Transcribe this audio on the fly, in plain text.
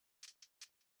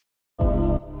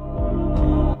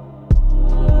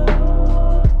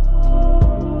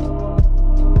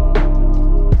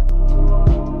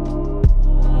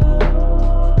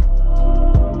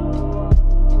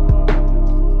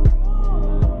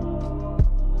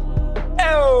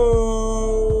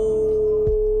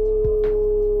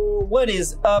What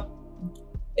is up,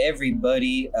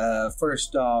 everybody?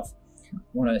 First off, I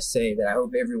want to say that I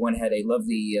hope everyone had a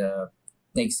lovely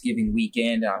Thanksgiving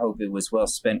weekend. I hope it was well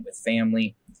spent with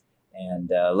family and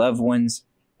loved ones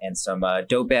and some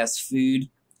dope-ass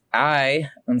food. I,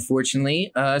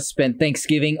 unfortunately, spent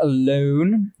Thanksgiving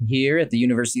alone here at the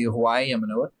University of Hawaii,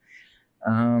 Manoa.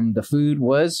 The food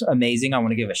was amazing. I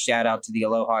want to give a shout out to the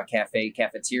Aloha Cafe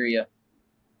cafeteria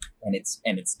and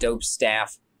its dope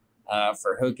staff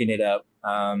for hooking it up.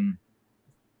 That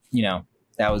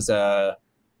was a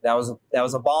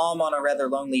bomb on a rather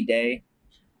lonely day.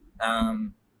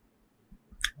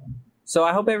 So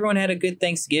I hope everyone had a good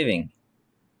Thanksgiving.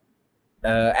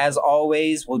 As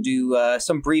always, we'll do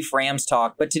some brief Rams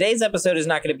talk, but today's episode is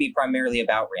not going to be primarily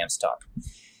about Rams talk.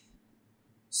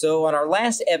 So on our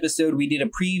last episode, we did a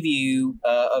preview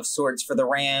of sorts for the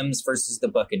Rams versus the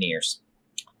Buccaneers.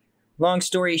 Long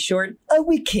story short,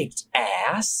 we kicked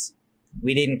ass.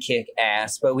 We didn't kick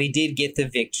ass, but we did get the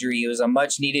victory. It was a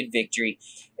much-needed victory.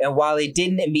 And while it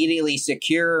didn't immediately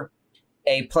secure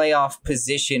a playoff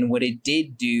position, what it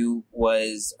did do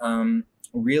was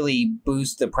really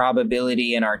boost the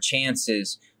probability and our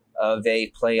chances of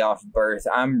a playoff berth.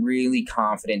 I'm really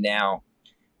confident now,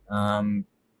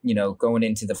 going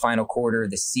into the final quarter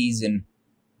of the season,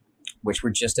 which we're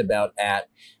just about at,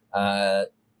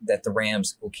 that the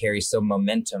Rams will carry some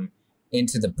momentum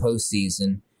into the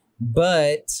postseason.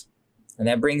 But, and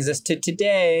that brings us to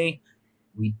today,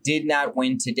 we did not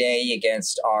win today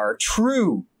against our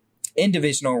true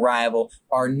in-divisional rival,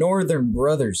 our Northern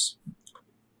brothers,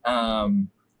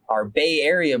 our Bay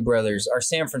Area brothers, our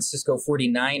San Francisco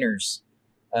 49ers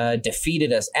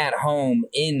defeated us at home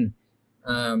in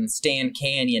Stan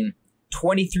Canyon.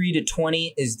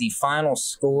 23-20 is the final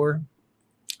score.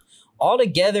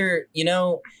 Altogether,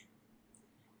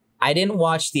 I didn't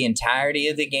watch the entirety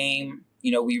of the game.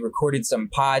 We recorded some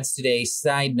pods today.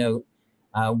 Side note,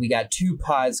 we got 2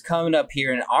 pods coming up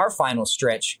here in our final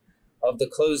stretch of the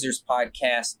Closers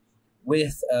podcast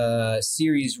with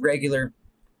series regular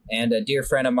and a dear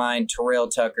friend of mine, Terrell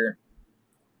Tucker.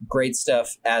 Great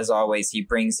stuff, as always. He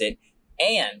brings it.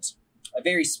 And a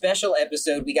very special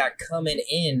episode we got coming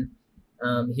in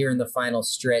here in the final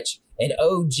stretch. An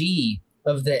OG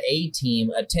of the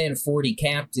A-team, a 1040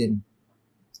 captain,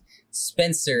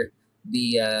 Spencer,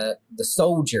 the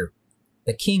soldier,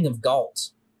 the king of Galt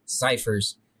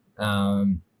ciphers,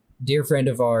 dear friend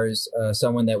of ours,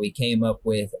 someone that we came up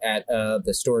with at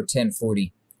the store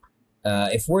 1040.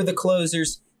 If we're the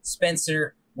closers,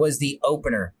 Spencer was the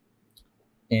opener.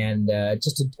 And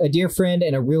just a dear friend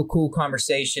and a real cool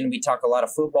conversation. We talk a lot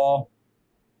of football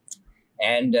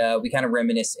and we kind of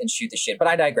reminisce and shoot the shit. But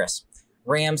I digress.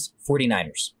 Rams,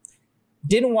 49ers.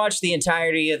 Didn't watch the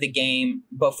entirety of the game,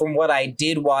 but from what I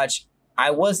did watch, I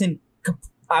wasn't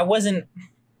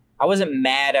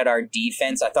mad at our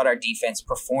defense. I thought our defense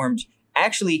performed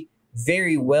actually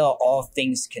very well, all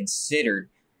things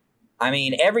considered. I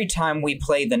mean, every time we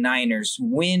play the Niners,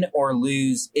 win or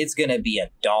lose, it's going to be a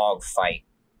dog fight,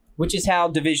 which is how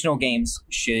divisional games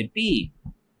should be.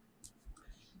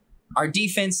 Our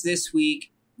defense this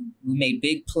week, we made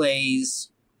big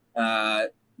plays.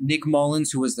 Nick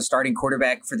Mullins, who was the starting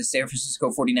quarterback for the San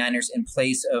Francisco 49ers in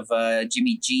place of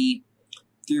Jimmy G,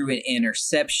 threw an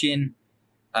interception.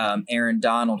 Aaron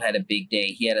Donald had a big day.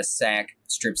 He had a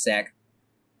strip sack.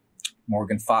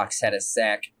 Morgan Fox had a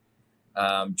sack.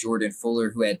 Jordan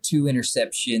Fuller, who had 2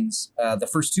 interceptions, the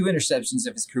first 2 interceptions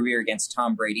of his career against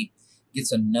Tom Brady,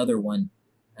 gets another one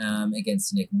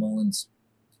against Nick Mullins,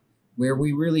 where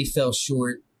we really fell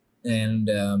short. And,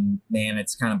 man,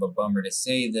 it's kind of a bummer to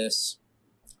say this.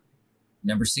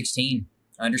 Number 16,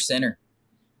 under center,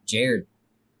 Jared.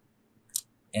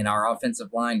 And our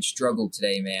offensive line struggled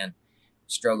today, man.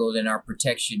 Struggled in our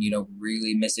protection,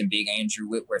 really missing big Andrew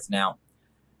Whitworth now.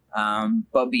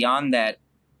 But beyond that,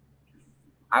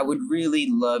 I would really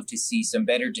love to see some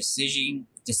better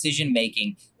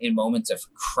decision-making in moments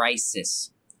of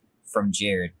crisis from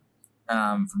Jared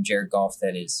Goff,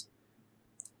 that is.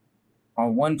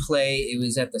 On one play, it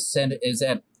was at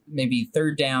maybe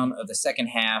third down of the second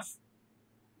half.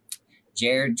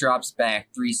 Jared drops back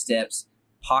 3 steps,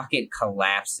 pocket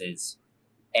collapses,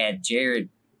 and Jared,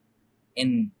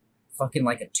 in fucking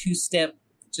like a 2-step,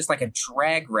 just like a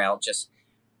drag route,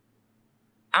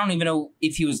 I don't even know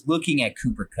if he was looking at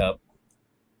Cooper Kupp,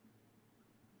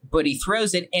 but he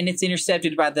throws it and it's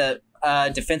intercepted by the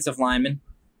defensive lineman.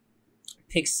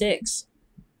 Pick 6.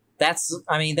 That's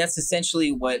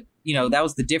essentially what, that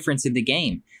was the difference in the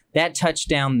game. That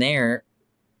touchdown there,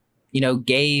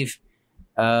 gave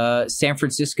San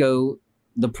Francisco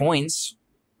the points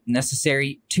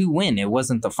necessary to win. It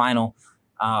wasn't the final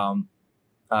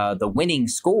the winning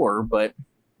score, but,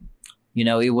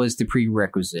 it was the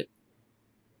prerequisite.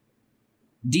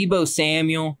 Deebo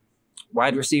Samuel,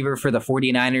 wide receiver for the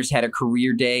 49ers, had a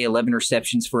career day, 11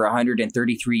 receptions for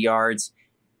 133 yards.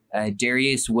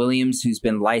 Darius Williams, who's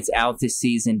been lights out this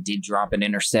season, did drop an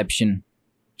interception.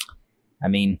 I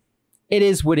mean, it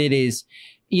is what it is.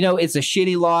 It's a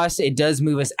shitty loss. It does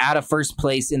move us out of first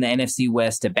place in the NFC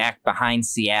West to back behind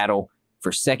Seattle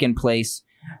for second place.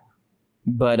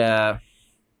 But, I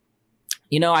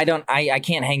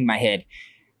can't hang my head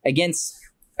against,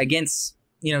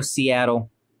 Seattle.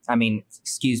 I mean,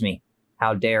 excuse me.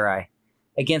 How dare I?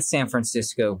 Against San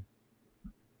Francisco,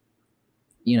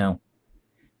 you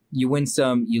win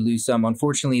some, you lose some.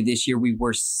 Unfortunately, this year we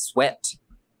were swept,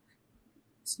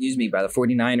 by the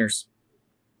 49ers,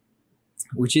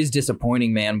 which is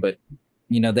disappointing, man. But,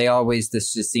 they always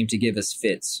just seem to give us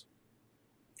fits.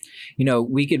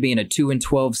 We could be in a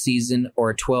 2-12 season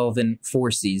or a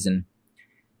 12-4 season.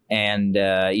 And,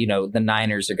 the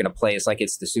Niners are going to play us like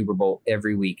it's the Super Bowl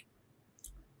every week,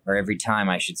 or every time,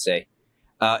 I should say.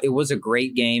 It was a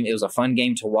great game. It was a fun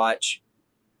game to watch.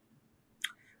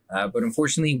 But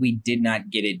unfortunately, we did not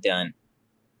get it done.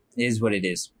 It is what it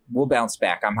is. We'll bounce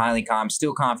back. I'm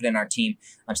still confident in our team.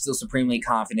 I'm still supremely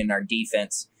confident in our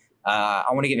defense. I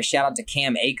want to give a shout out to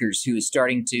Cam Akers, who is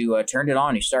starting to turn it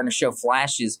on. He's starting to show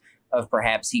flashes of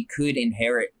perhaps he could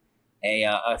inherit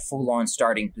a full-on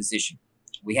starting position.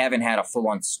 We haven't had a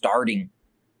full-on starting,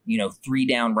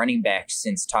 3-down running back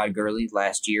since Todd Gurley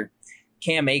last year.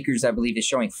 Cam Akers, I believe, is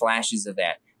showing flashes of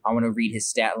that. I want to read his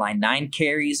stat line. 9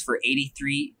 carries for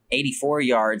 84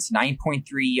 yards, 9.3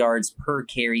 yards per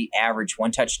carry average,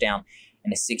 1 touchdown,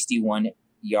 and a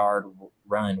 61-yard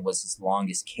run was his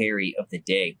longest carry of the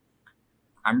day.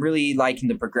 I'm really liking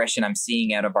the progression I'm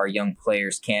seeing out of our young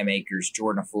players, Cam Akers,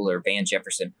 Jordan Fuller, Van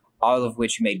Jefferson, all of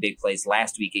which made big plays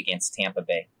last week against Tampa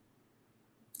Bay.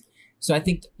 So I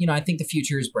think the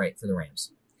future is bright for the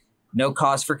Rams. No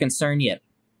cause for concern yet.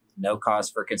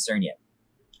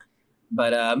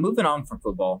 But moving on from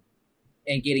football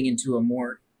and getting into a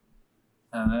more,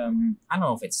 I don't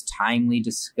know if it's timely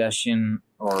discussion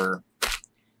or,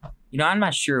 I'm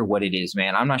not sure what it is,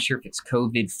 man. I'm not sure if it's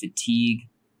COVID fatigue,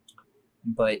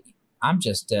 but I'm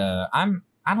just, I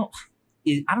don't know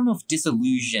if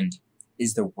disillusioned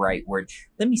is the right word.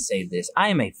 Let me say this. I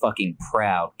am a fucking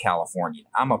proud Californian.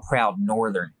 I'm a proud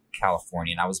Northern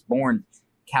Californian. I was born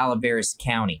Calaveras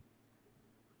County.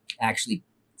 Actually,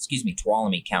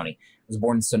 Tuolumne County. I was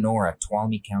born in Sonora,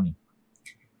 Tuolumne County.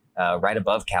 Right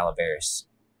above Calaveras.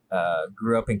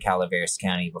 Grew up in Calaveras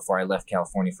County before I left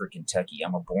California for Kentucky.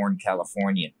 I'm a born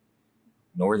Californian.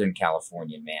 Northern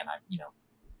Californian, man.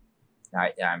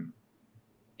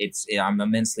 I'm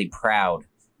immensely proud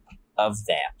of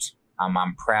that.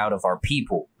 I'm proud of our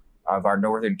people, of our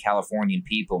Northern Californian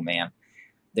people, man.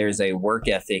 There's a work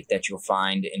ethic that you'll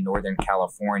find in Northern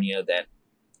California that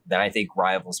I think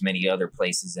rivals many other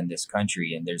places in this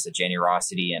country. And there's a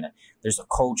generosity and there's a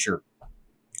culture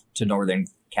to Northern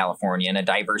California and a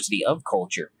diversity of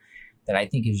culture that I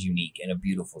think is unique and a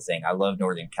beautiful thing. I love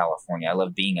Northern California. I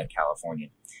love being a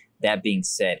Californian. That being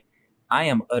said, I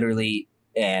am utterly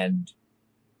and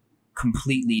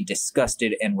completely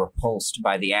disgusted and repulsed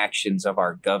by the actions of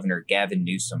our Governor Gavin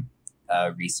Newsome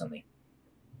recently.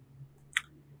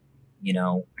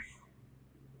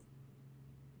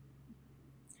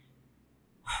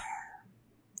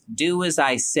 Do as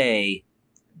I say,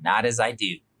 not as I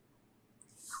do,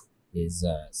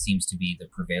 seems to be the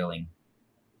prevailing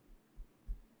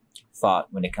thought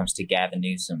when it comes to Gavin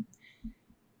Newsome.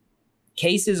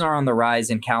 Cases are on the rise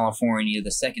in California.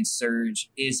 The second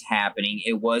surge is happening.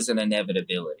 It was an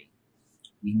inevitability.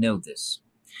 We know this.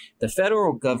 The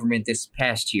federal government this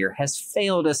past year has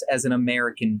failed us as an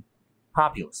American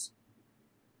populace.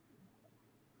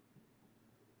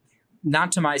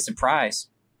 Not to my surprise,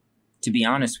 to be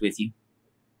honest with you.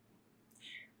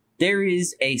 There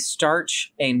is a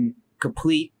starch and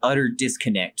complete, utter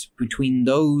disconnect between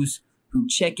those who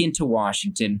check into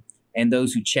Washington and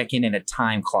those who check in a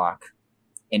time clock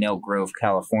in Elk Grove,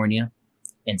 California,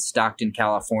 in Stockton,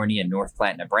 California, in North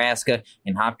Platte, Nebraska,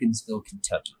 in Hopkinsville,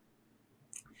 Kentucky.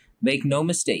 Make no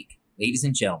mistake, ladies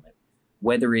and gentlemen,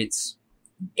 whether it's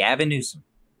Gavin Newsom,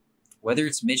 whether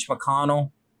it's Mitch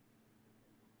McConnell,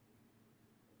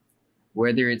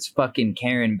 whether it's fucking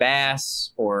Karen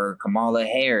Bass or Kamala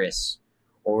Harris,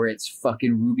 or it's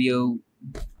fucking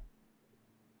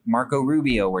Marco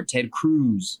Rubio or Ted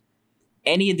Cruz,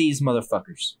 any of these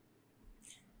motherfuckers,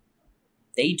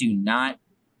 they do not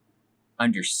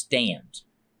understand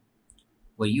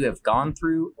what you have gone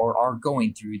through or are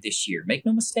going through this year. Make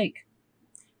no mistake.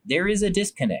 There is a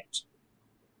disconnect.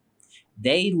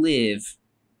 They live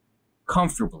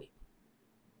comfortably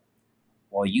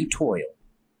while you toil,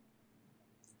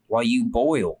 while you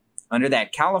boil under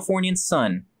that Californian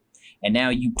sun, and now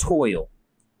you toil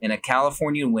in a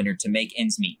Californian winter to make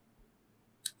ends meet.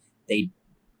 They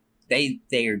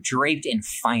are draped in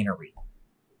finery.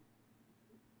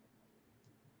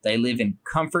 They live in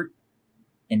comfort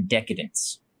and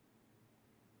decadence.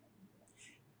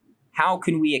 How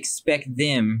can we expect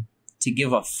them to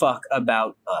give a fuck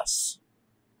about us?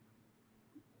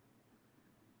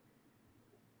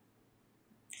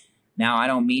 Now, I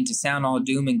don't mean to sound all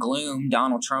doom and gloom.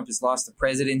 Donald Trump has lost the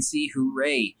presidency.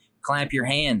 Hooray. Clap your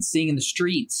hands. Sing in the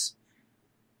streets.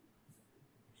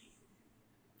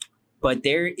 But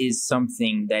there is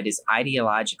something that is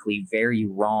ideologically very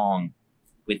wrong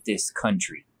with this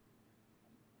country.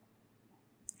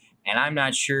 And I'm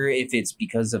not sure if it's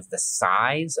because of the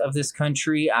size of this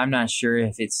country. I'm not sure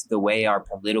if it's the way our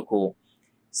political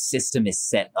system is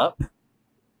set up.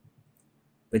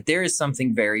 But there is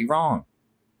something very wrong.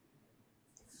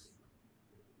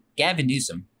 Gavin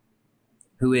Newsome,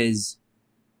 who has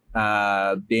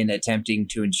been attempting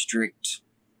to restrict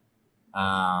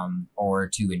or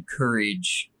to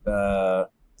encourage,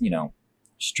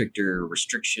 stricter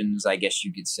restrictions, I guess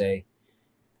you could say,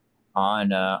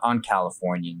 on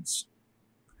Californians,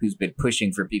 who's been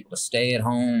pushing for people to stay at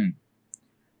home,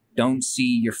 don't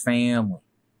see your family.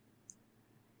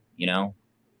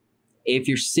 If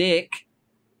you're sick,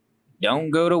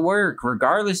 don't go to work,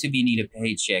 regardless if you need a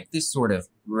paycheck. This sort of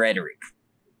rhetoric.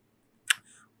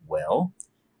 Well,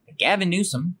 Gavin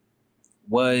Newsome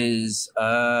was,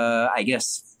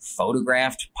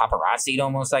 photographed, paparazzi'd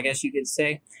almost, I guess you could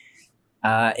say,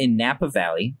 in Napa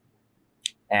Valley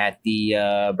at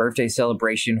the birthday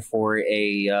celebration for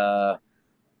a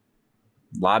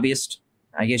lobbyist,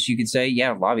 I guess you could say.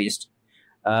 Yeah, lobbyist.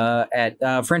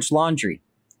 At French Laundry,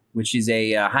 which is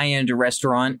a high-end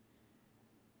restaurant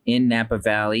in Napa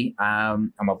Valley.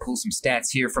 I'm going to pull some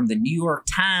stats here from the New York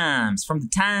Times, from the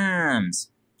Times.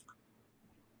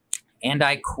 And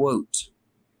I quote,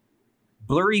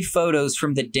 "Blurry photos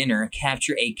from the dinner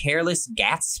capture a careless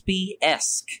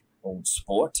Gatsby-esque, old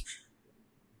sport,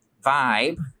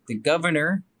 vibe. The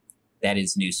governor," that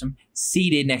is Newsome,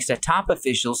 "seated next to top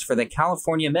officials for the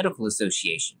California Medical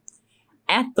Association.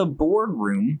 At the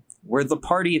boardroom where the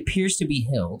party appears to be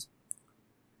held,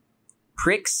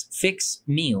 Prix Fix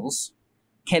meals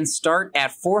can start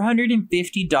at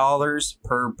 $450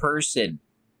 per person."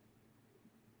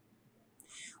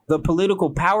 The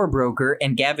political power broker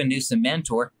and Gavin Newsom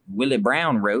mentor, Willie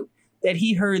Brown, wrote that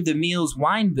he heard the meal's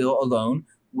wine bill alone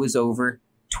was over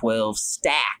 12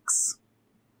 stacks.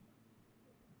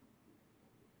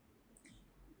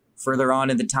 Further on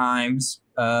in the Times,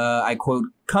 I quote,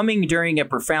 "Coming during a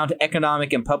profound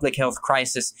economic and public health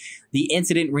crisis, the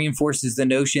incident reinforces the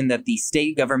notion that the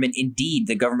state government, indeed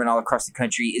the government all across the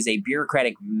country, is a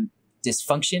bureaucratic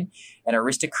dysfunction and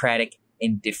aristocratic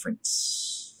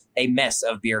indifference. A mess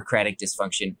of bureaucratic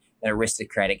dysfunction and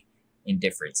aristocratic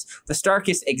indifference." The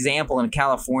starkest example in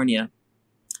California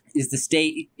is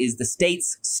the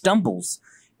state's stumbles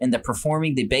in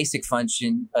performing the basic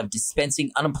function of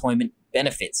dispensing unemployment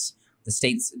benefits. The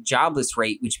state's jobless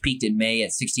rate, which peaked in May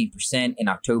at 16%, in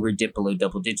October dipped below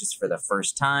double digits for the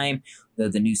first time. Though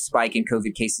the new spike in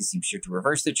COVID cases seems sure to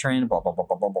reverse the trend. Blah, blah, blah,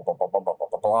 blah, blah, blah, blah, blah, blah,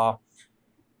 blah, blah.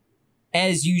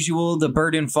 As usual, the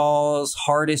burden falls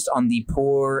hardest on the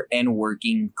poor and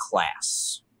working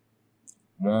class.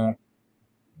 Wonk,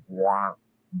 wonk,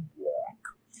 wonk.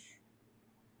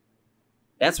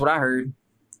 That's what I heard.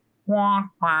 Wonk,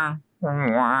 wonk,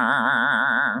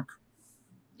 wonk.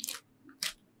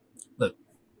 Look,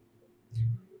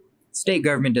 state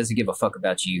government doesn't give a fuck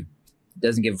about you. It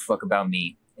doesn't give a fuck about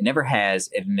me. It never has,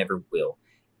 and it never will.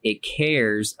 It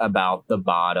cares about the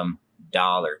bottom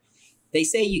dollar. They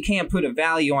say you can't put a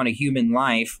value on a human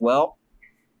life. Well,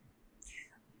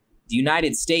 the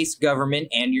United States government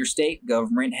and your state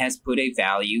government has put a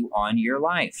value on your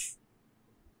life.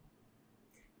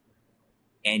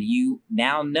 And you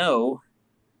now know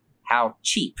how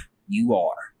cheap you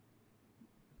are.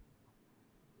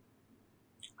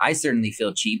 I certainly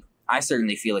feel cheap. I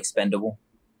certainly feel expendable.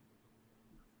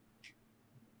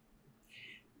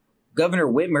 Governor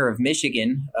Whitmer of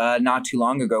Michigan, not too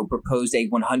long ago, proposed a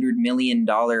 $100 million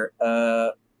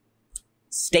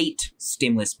state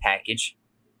stimulus package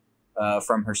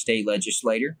from her state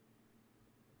legislator.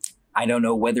 I don't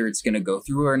know whether it's going to go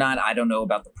through or not. I don't know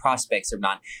about the prospects or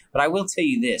not. But I will tell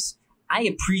you this. I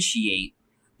appreciate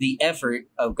the effort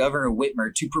of Governor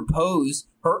Whitmer to propose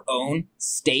her own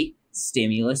state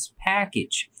stimulus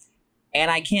package. And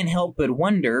I can't help but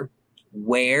wonder,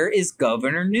 where is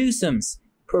Governor Newsom's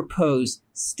proposed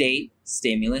state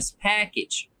stimulus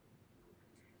package.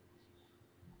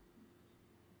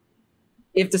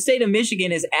 If the state of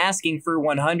Michigan is asking for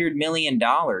 $100 million,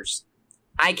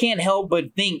 I can't help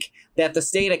but think that the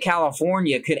state of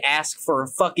California could ask for a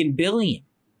fucking billion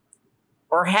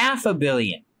or $500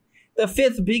 million. The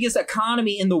fifth biggest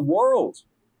economy in the world.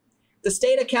 The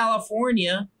state of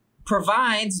California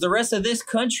provides the rest of this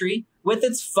country with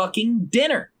its fucking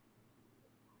dinner.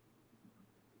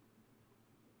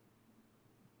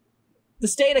 The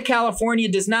state of California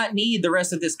does not need the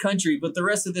rest of this country, but the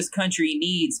rest of this country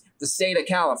needs the state of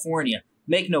California.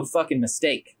 Make no fucking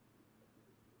mistake.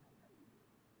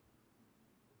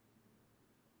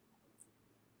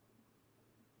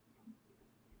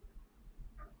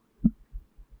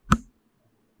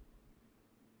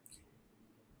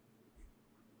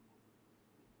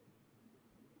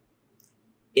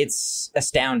 It's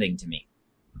astounding to me.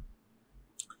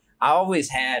 I always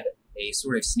had a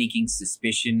sort of sneaking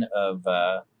suspicion of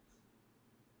the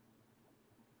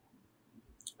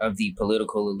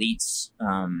political elites'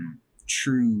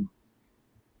 true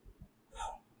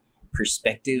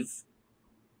perspective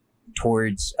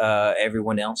towards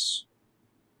everyone else,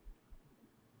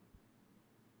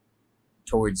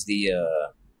 towards the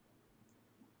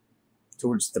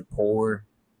poor,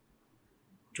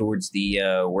 towards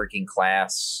the working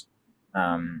class.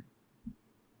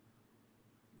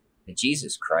 But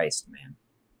Jesus Christ, man.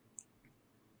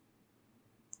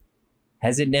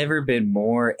 Has it never been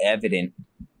more evident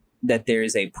that there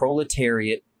is a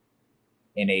proletariat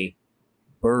and a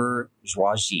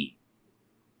bourgeoisie?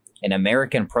 An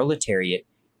American proletariat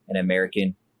and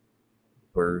American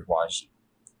bourgeoisie.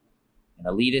 An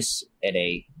elitist and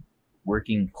a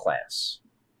working class.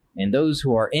 And those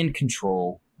who are in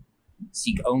control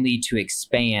seek only to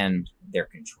expand their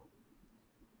control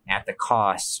at the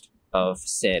cost of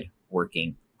said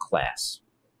working class.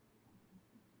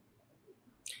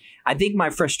 I think my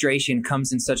frustration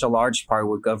comes in such a large part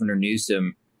with Governor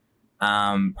Newsome,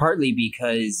 partly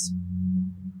because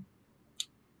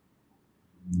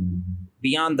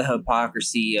beyond the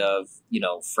hypocrisy of,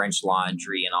 French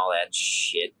Laundry and all that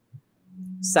shit.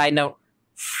 Side note,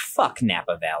 fuck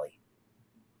Napa Valley.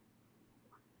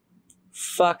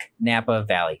 Fuck Napa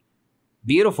Valley.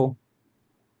 Beautiful.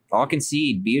 All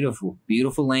concede. Beautiful.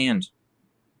 Beautiful land.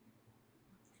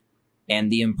 And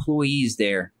the employees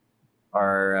there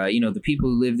are, the people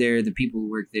who live there, the people who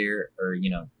work there are,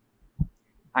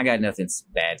 I got nothing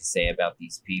bad to say about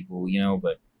these people,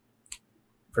 but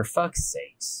for fuck's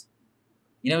sakes.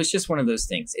 It's just one of those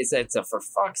things. It's a for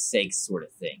fuck's sake sort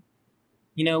of thing.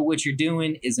 What you're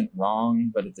doing isn't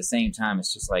wrong, but at the same time,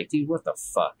 it's just like, dude, what the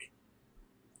fuck?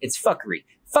 It's fuckery.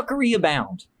 Fuckery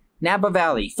abound. Napa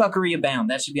Valley, fuckery abound.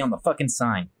 That should be on the fucking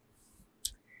sign.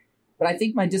 But I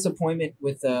think my disappointment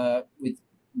with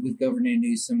Governor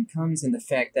Newsome comes in the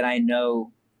fact that I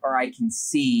know, or I can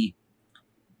see,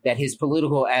 that his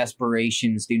political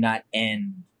aspirations do not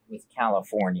end with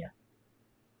California.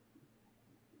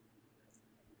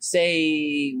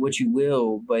 Say what you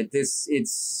will, but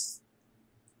it's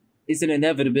an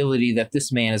inevitability that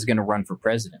this man is going to run for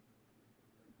president.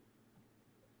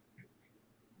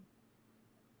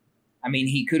 I mean,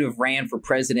 he could have ran for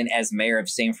president as mayor of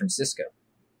San Francisco.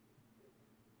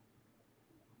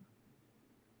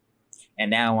 And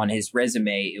now on his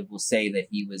resume, it will say that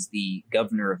he was the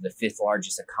governor of the fifth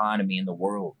largest economy in the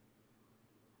world.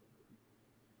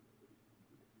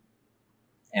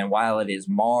 And while it is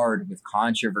marred with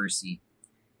controversy,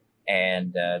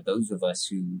 and those of us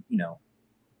who,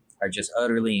 are just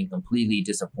utterly and completely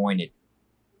disappointed,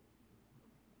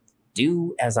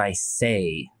 do as I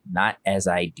say, not as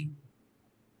I do.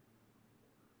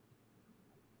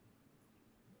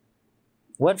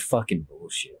 What fucking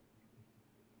bullshit.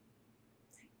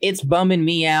 It's bumming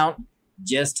me out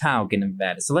just talking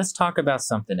about it. So let's talk about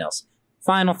something else.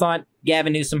 Final thought,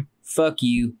 Gavin Newsome, fuck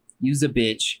you. You's a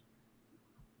bitch.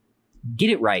 Get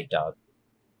it right, dog.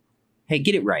 Hey,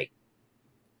 get it right.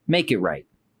 Make it right.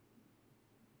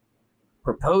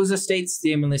 Propose a state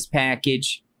stimulus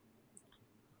package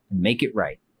and make it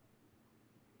right.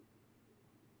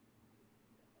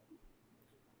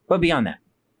 But beyond that,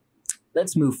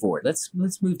 let's move forward. Let's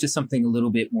move to something a little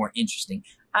bit more interesting.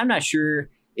 I'm not sure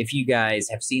if you guys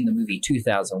have seen the movie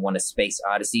 2001: A Space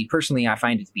Odyssey. Personally, I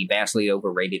find it to be vastly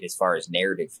overrated as far as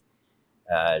narrative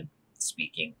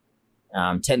speaking.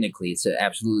 Technically, it's an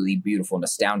absolutely beautiful and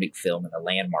astounding film and a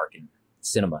landmark in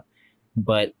cinema.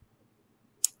 But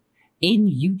in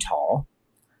Utah,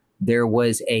 there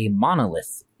was a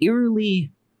monolith,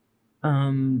 eerily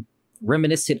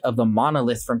reminiscent of the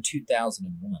monolith from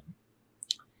 2001.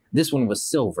 This one was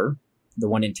silver. The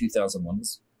one in 2001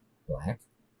 was black.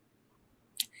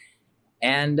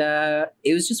 And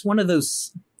it was just one of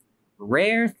those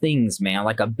rare things, man,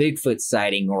 like a Bigfoot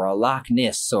sighting or a Loch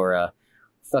Ness or a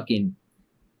fucking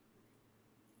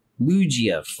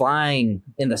Lugia flying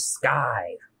in the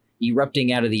sky,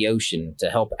 erupting out of the ocean to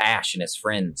help Ash and his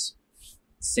friends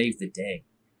save the day.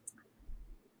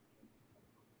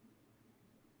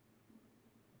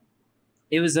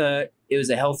 It was a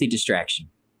healthy distraction,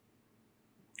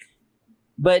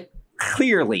 but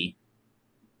clearly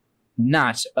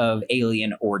not of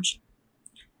alien origin.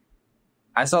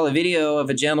 I saw a video of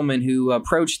a gentleman who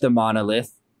approached the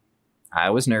monolith. I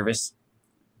was nervous.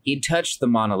 He touched the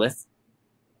monolith.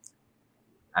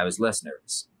 I was less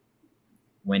nervous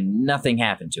when nothing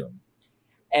happened to him.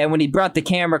 And when he brought the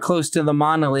camera close to the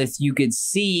monolith, you could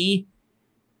see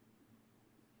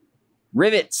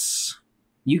rivets.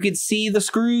 You could see the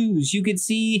screws. You could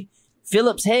see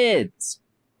Phillips heads.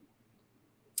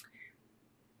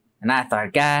 And I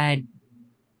thought, God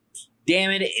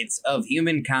damn it, it's of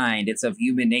humankind. It's of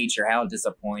human nature. How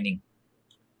disappointing.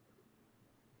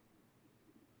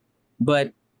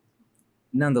 But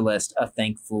nonetheless, a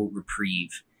thankful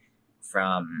reprieve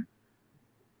from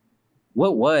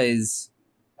what was,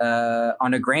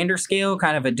 on a grander scale,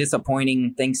 kind of a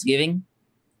disappointing Thanksgiving.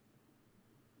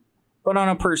 But on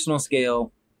a personal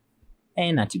scale,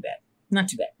 not too bad. Not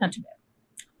too bad. Not too bad.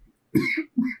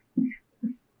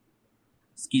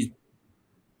 Excuse me.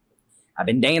 I've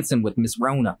been dancing with Miss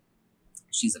Rona.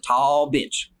 She's a tall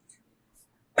bitch.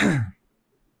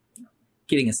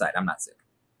 Kidding aside, I'm not sick.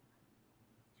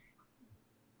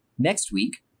 Next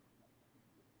week,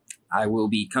 I will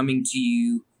be coming to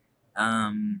you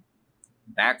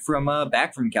back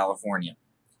from California.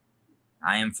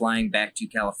 I am flying back to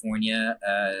California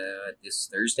this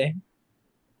Thursday.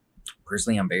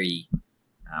 Personally, I'm very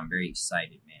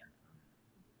excited, man.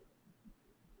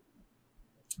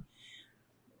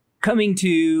 Coming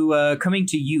to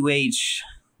UH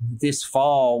this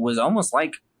fall was almost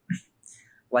like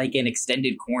an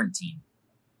extended quarantine.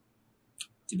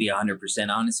 To be 100%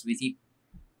 honest with you,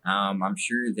 I'm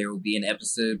sure there will be an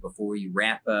episode before we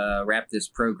wrap this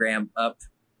program up,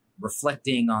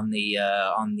 reflecting on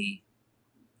the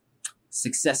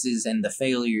successes and the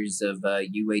failures of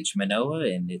UH Manoa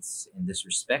in this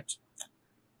respect.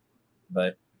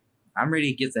 But I'm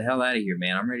ready to get the hell out of here,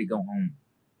 man. I'm ready to go home.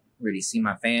 I'm ready to see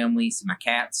my family, see my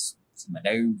cats, see my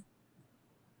dog,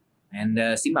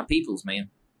 and see my peoples, man.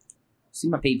 See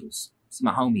my peoples, see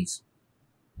my homies.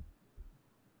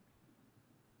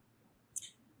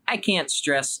 I can't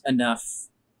stress enough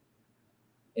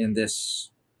in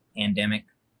this pandemic.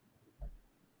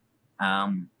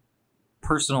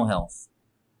 Personal health,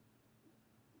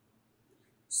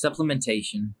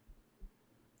 supplementation,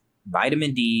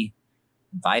 vitamin D,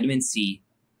 vitamin C,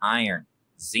 iron,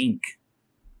 zinc.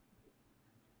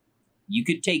 You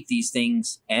could take these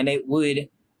things and it would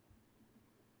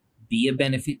be a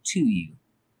benefit to you,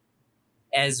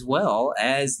 as well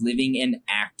as living an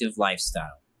active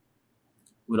lifestyle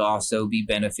would also be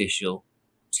beneficial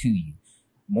to you,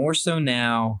 more so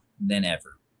now than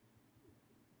ever.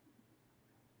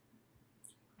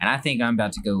 And I think I'm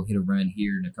about to go hit a run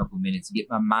here in a couple of minutes to get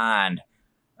my mind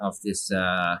off this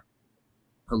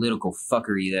political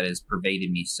fuckery that has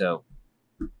pervaded me. So,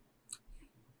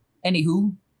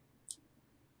 anywho,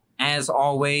 as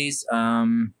always, I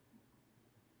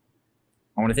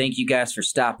want to thank you guys for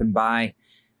stopping by.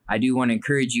 I do want to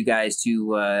encourage you guys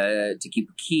to keep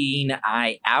a keen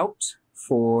eye out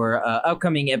for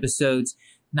upcoming episodes,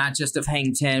 not just of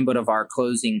Hang 10, but of our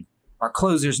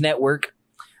Closers Network.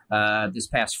 This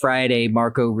past Friday,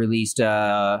 Marco released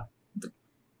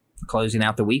Closing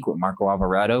Out the Week with Marco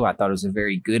Alvarado. I thought it was a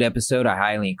very good episode. I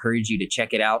highly encourage you to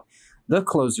check it out. The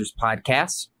Closers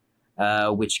Podcast,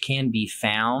 which can be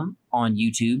found on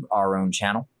YouTube, our own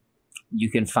channel. You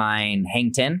can find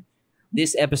Hang 10,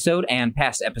 this episode, and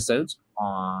past episodes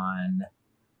on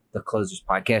the Closers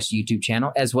Podcast YouTube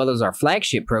channel, as well as our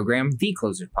flagship program, The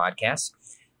Closers Podcast.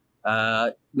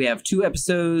 We have 2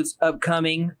 episodes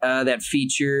upcoming that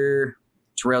feature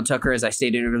Terrell Tucker. As I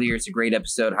stated earlier, it's a great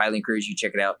episode. Highly encourage you to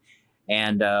check it out.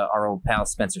 And our old pal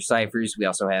Spencer Cyphers. We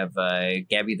also have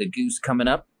Gabby the Goose coming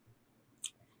up.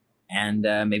 And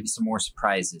maybe some more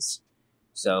surprises.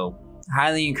 So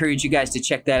highly encourage you guys to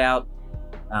check that out.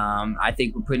 I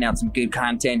think we're putting out some good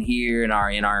content here in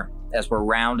our as we're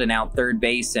rounding out third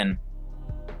base and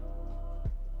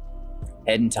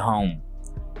heading to home.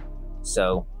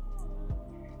 So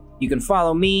you can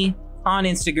follow me on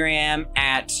Instagram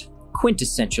at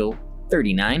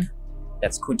Quintessential39.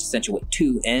 That's Quintessential with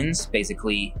 2 N's,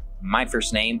 basically my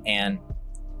first name and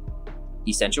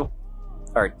Essential,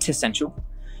 or Tessential.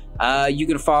 You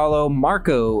can follow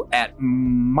Marco at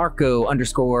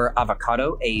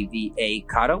Marco_avocado,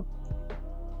 AVA-cado.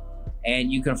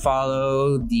 And you can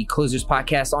follow the Closers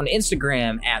Podcast on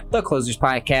Instagram at The Closers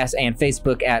Podcast and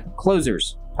Facebook at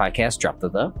Closers Podcast. Drop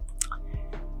the.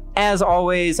 As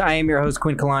always, I am your host,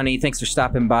 Quinn Kalani. Thanks for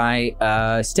stopping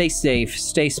by. Stay safe.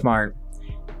 Stay smart.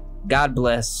 God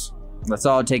bless. Let's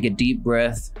all take a deep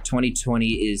breath. 2020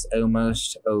 is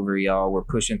almost over, y'all. We're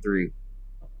pushing through.